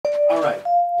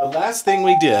The last thing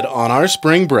we did on our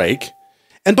spring break,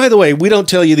 and by the way, we don't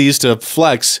tell you these to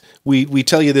flex. We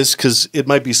tell you this because it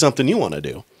might be something you want to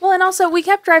do. Well, and also we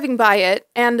kept driving by it,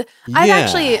 and I've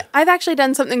actually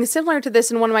done something similar to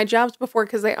this in one of my jobs before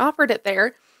because they offered it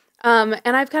there, and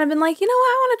I've kind of been like, you know what,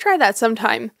 I want to try that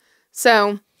sometime.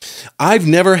 So I've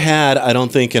never had, I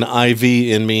don't think, an IV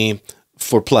in me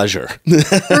for pleasure.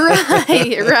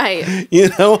 right. You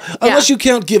know, unless you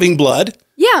count giving blood.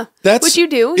 Yeah, which you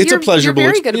do. It's a pleasurable.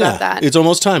 You're very good about that. It's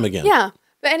almost time again. Yeah,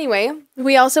 but anyway,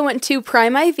 we also went to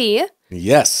Prime IV.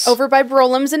 Yes. Over by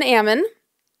Brolam's and Ammon.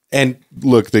 And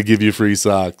look, they give you free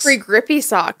socks. Free grippy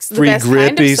socks. The free best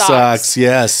grippy kind of socks,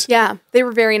 yes. Yeah, they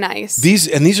were very nice.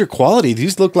 These are quality.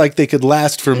 These look like they could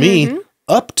last for me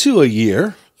up to a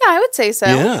year. Yeah, I would say so.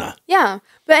 Yeah. Yeah.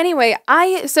 But anyway,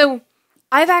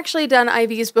 I've actually done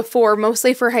IVs before,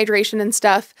 mostly for hydration and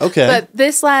stuff. Okay. But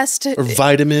this last... Or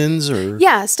vitamins or...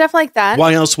 Yeah, stuff like that.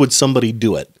 Why else would somebody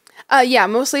do it? Yeah,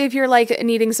 mostly if you're like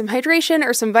needing some hydration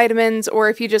or some vitamins, or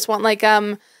if you just want like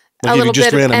a Like little you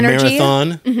just bit ran of energy. a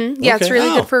marathon? Yeah, it's really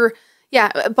good for... Yeah,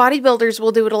 bodybuilders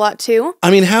will do it a lot too.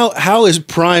 I mean, how is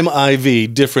Prime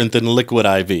IV different than Liquid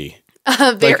IV?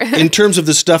 Like, in terms of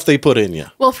the stuff they put in you.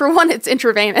 Well, for one, it's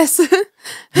intravenous.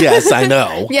 Yes, I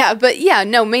know. Yeah, but yeah,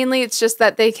 no, mainly it's just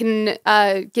that they can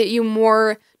get you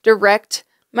more direct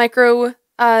micro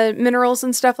minerals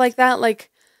and stuff like that. Like,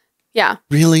 yeah.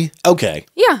 Really? Okay.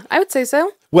 Yeah, I would say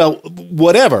so. Well,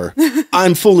 whatever.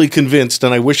 I'm fully convinced,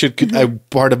 and I wish it could be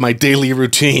part of my daily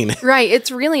routine. Right.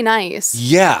 It's really nice.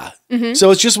 Yeah.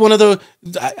 So it's just one of the,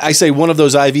 I say one of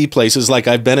those IV places, like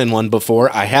I've been in one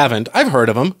before. I haven't. I've heard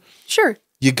of them. Sure.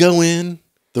 You go in,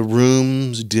 the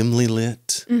room's dimly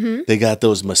lit. They got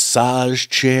those massage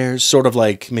chairs, sort of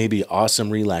like maybe awesome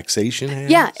relaxation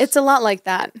hands. Yeah, it's a lot like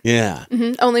that. Yeah.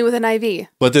 Only with an IV.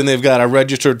 But then they've got a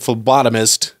registered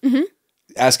phlebotomist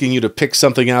asking you to pick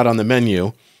something out on the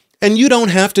menu. And you don't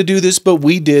have to do this, but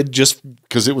we did just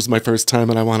because it was my first time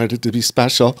and I wanted it to be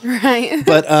special. Right.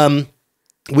 But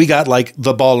we got like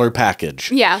the baller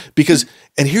package. Yeah. Because,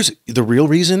 and here's the real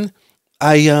reason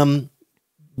I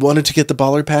wanted to get the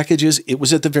baller packages. It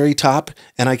was at the very top,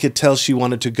 and I could tell she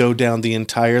wanted to go down the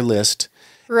entire list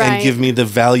and give me the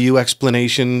value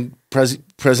explanation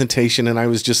presentation. And I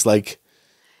was just like,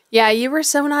 yeah, you were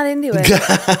so not into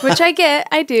it, which I get.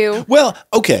 I do. Well,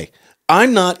 okay.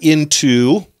 I'm not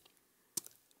into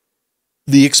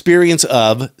the experience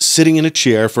of sitting in a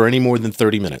chair for any more than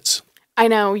 30 minutes. I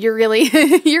know. You're really,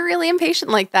 you're really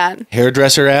impatient like that.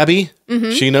 Hairdresser Abby,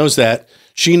 she knows that.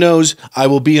 She knows I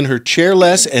will be in her chair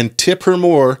less and tip her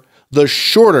more the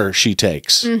shorter she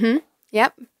takes.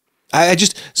 Yep.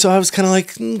 So I was kind of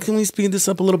like, can we speed this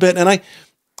up a little bit? And I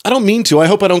don't mean to. I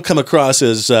hope I don't come across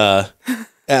as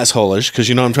asshole-ish, because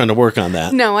you know I'm trying to work on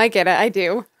that. No, I get it. I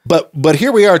do. But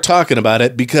here we are talking about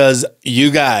it because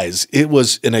you guys, it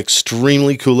was an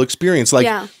extremely cool experience.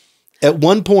 Like at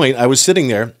one point I was sitting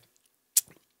there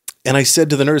and I said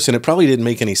to the nurse, and it probably didn't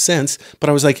make any sense, but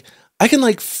I was like, I can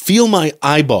like feel my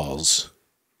eyeballs.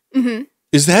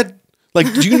 Is that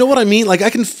like, do you know what I mean? Like I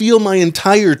can feel my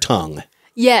entire tongue.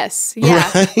 Yes.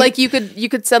 Yeah. Right? Like you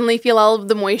could suddenly feel all of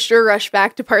the moisture rush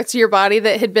back to parts of your body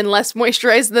that had been less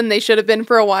moisturized than they should have been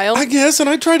for a while. I guess. And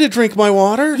I try to drink my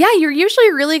water. Yeah. You're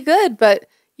usually really good, but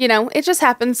you know, it just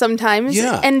happens sometimes.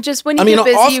 Yeah. And just when you get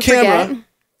busy, you forget. You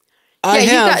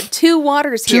got 2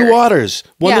 waters here. 2 waters.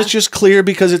 One that's just clear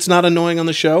because it's not annoying on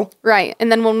the show. Right.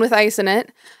 And then one with ice in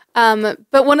it.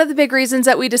 But one of the big reasons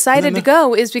that we decided to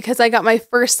go is because I got my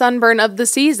first sunburn of the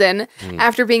season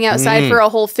after being outside for a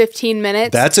whole 15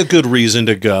 minutes. That's a good reason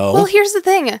to go. Well, here's the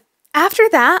thing. After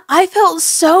that, I felt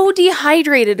so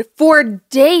dehydrated for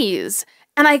days.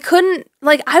 And I couldn't,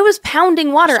 like, I was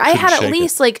pounding water. I had at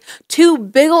least, like, 2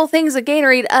 big old things of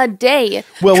Gatorade a day.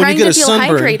 Well, when you get a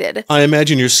sunburn, hydrated. I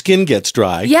imagine your skin gets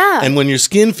dry. Yeah. And when your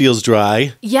skin feels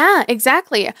dry. Yeah,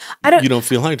 exactly. You don't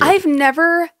feel hydrated. I've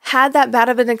never had that bad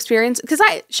of an experience because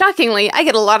shockingly, I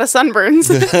get a lot of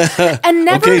sunburns. And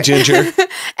never, okay, Ginger.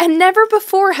 And never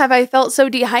before have I felt so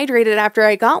dehydrated after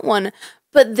I got one.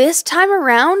 But this time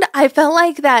around, I felt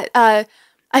like that,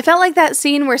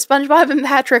 scene where SpongeBob and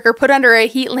Patrick are put under a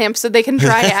heat lamp so they can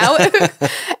dry out. And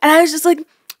I was just like,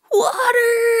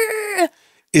 water.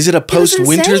 Is it a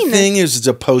post-winter thing? Is it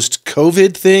a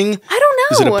post-COVID thing? I don't know.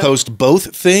 Is it a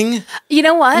post-both thing? You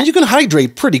know what? I mean, you can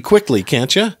hydrate pretty quickly,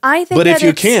 can't you? I think But if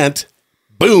you can't,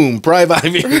 boom, Prime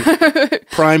IV.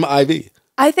 Prime IV.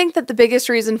 I think that the biggest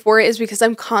reason for it is because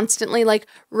I'm constantly like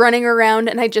running around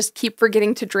and I just keep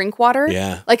forgetting to drink water.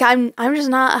 Yeah. Like I'm just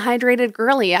not a hydrated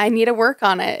girly. I need to work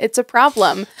on it. It's a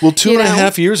problem. Well,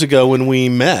 2.5 years ago when we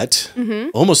met,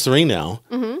 almost 3 now,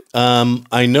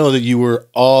 I know that you were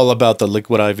all about the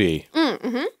liquid IV.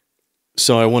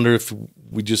 So I wonder if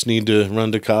we just need to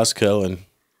run to Costco and...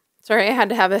 Sorry, I had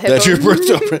to have a hippo. That's your birth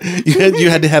you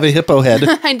had to have a hippo head.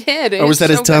 I did. Or was that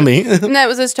his tummy? That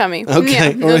was his tummy.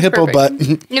 Okay, or a hippo butt.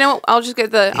 You know what? I'll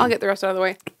get the rest out of the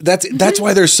way. That's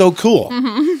why they're so cool.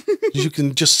 You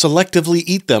can just selectively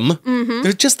eat them.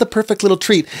 They're just the perfect little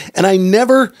treat. And I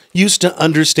never used to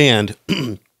understand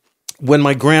when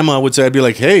my grandma would say, I'd be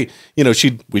like, hey, you know,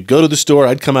 we'd go to the store,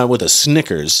 I'd come out with a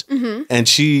Snickers, and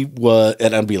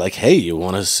and I'd be like, hey, you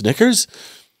want a Snickers?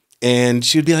 And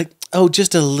she'd be like, oh,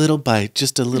 just a little bite,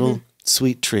 just a little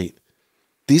sweet treat.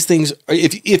 These things,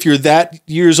 if you're that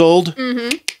years old,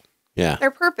 yeah, they're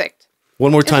perfect.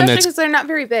 One more time, especially because they're not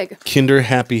very big. Kinder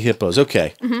Happy Hippos.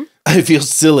 Okay, I feel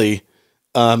silly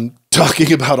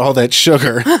talking about all that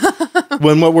sugar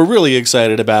when what we're really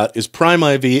excited about is Prime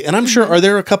IV. And I'm sure, are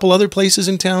there a couple other places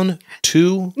in town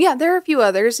too? Yeah, there are a few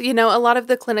others. You know, a lot of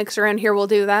the clinics around here will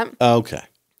do that. Okay.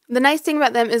 The nice thing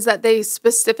about them is that they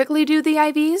specifically do the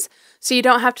IVs. So you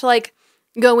don't have to like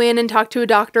go in and talk to a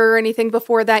doctor or anything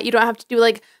before that. You don't have to do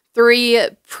like 3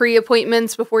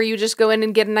 pre-appointments before you just go in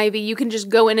and get an IV. You can just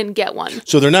go in and get one.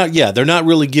 So they're not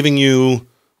really giving you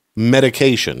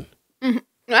medication.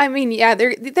 I mean, yeah,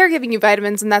 they're giving you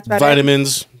vitamins and that's about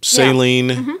vitamins,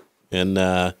 saline, and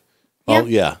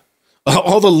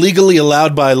all the legally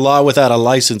allowed by law without a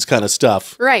license kind of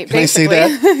stuff. Right. Can basically. I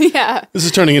say that? Yeah. This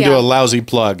is turning into a lousy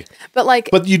plug.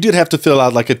 But you did have to fill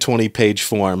out like a 20-page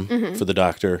form for the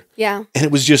doctor. Yeah. And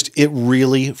it was just,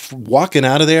 walking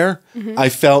out of there, I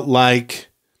felt like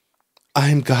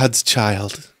I'm God's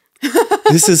child.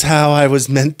 This is how I was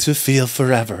meant to feel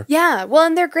forever. Yeah. Well,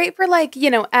 and they're great for like, you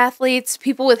know, athletes,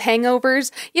 people with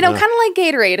hangovers, you know, kind of like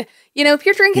Gatorade. You know, if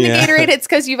you're drinking a Gatorade, it's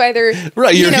because you've either, either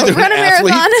run a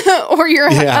marathon or you're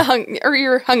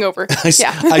hungover.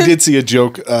 I did see a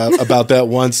joke about that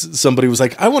once. Somebody was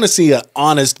like, I want to see an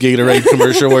honest Gatorade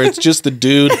commercial where it's just the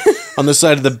dude on the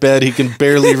side of the bed. He can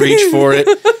barely reach for it.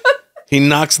 He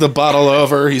knocks the bottle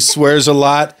over. He swears a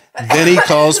lot. Then he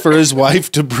calls for his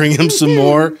wife to bring him some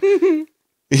more.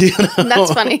 You know?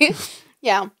 That's funny.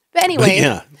 Yeah. But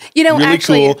anyway, you know, really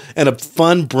actually, cool and a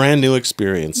fun brand new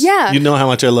experience. Yeah. You know how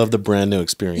much I love the brand new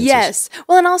experiences. Yes.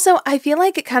 Well, and also I feel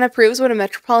like it kind of proves what a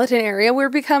metropolitan area we're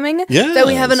becoming. Yeah. That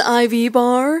we have an IV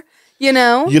bar, you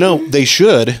know? You know, they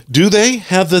should. Do they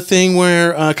have the thing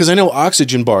where, because I know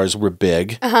oxygen bars were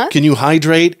big. Can you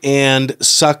hydrate and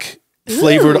suck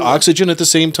flavored oxygen at the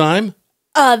same time?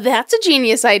 That's a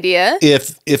genius idea.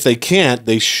 If they can't,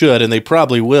 they should, and they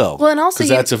probably will. Well, and also because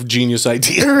that's a genius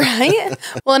idea, right?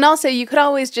 Well, and also you could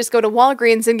always just go to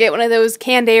Walgreens and get one of those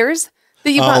canned airs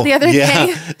that you bought the other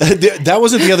day. That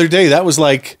wasn't the other day. That was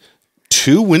like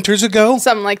 2 winters ago,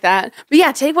 something like that. But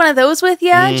yeah, take one of those with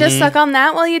you. Just suck on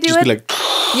that while you do it. Be like,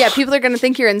 yeah, people are going to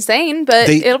think you're insane, but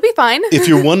it'll be fine. If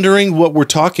you're wondering what we're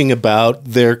talking about,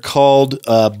 they're called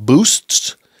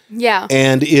Boosts. Yeah,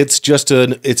 and it's just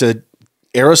it's a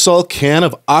aerosol can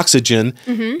of oxygen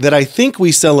that I think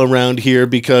we sell around here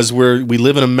because we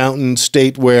live in a mountain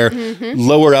state where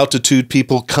lower altitude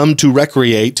people come to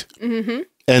recreate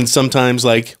and sometimes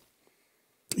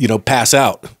pass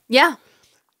out. Yeah.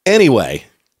 Anyway,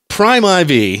 Prime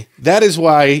IV, that is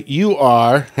why you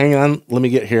are, hang on, let me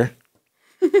get here.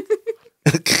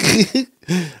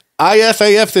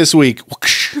 IFAF this week.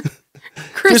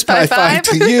 Crisp high five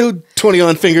to you, 20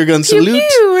 on finger gun salute,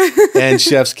 and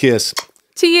chef's kiss.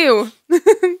 To you.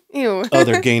 Ew. Oh,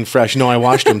 they're Gain Fresh. No, I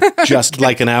washed them just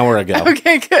like an hour ago.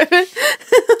 Okay, good.